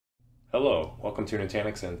Hello, welcome to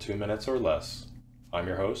Nutanix in 2 minutes or less. I'm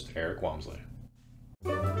your host, Eric Walmsley.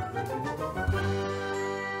 To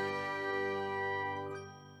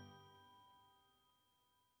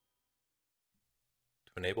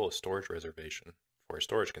enable a storage reservation for a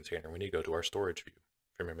storage container, we need to go to our storage view.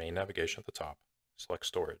 From your main navigation at the top, select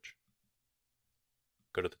Storage.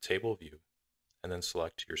 Go to the Table view, and then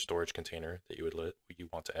select your storage container that you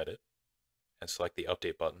want to edit, and select the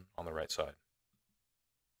Update button on the right side.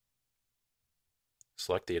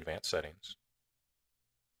 Select the Advanced Settings,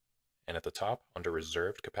 and at the top, under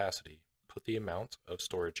Reserved Capacity, put the amount of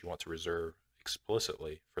storage you want to reserve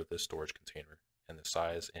explicitly for this storage container, and the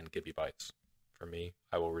size in gigabytes. For me,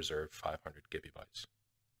 I will reserve 500 gigabytes.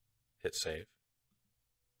 Hit Save.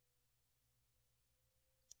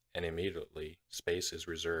 And immediately, space is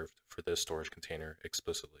reserved for this storage container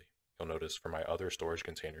explicitly. You'll notice for my other storage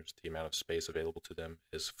containers, the amount of space available to them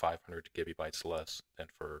is 500 gigabytes less than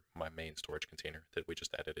for my main storage container that we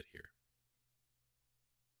just edited here.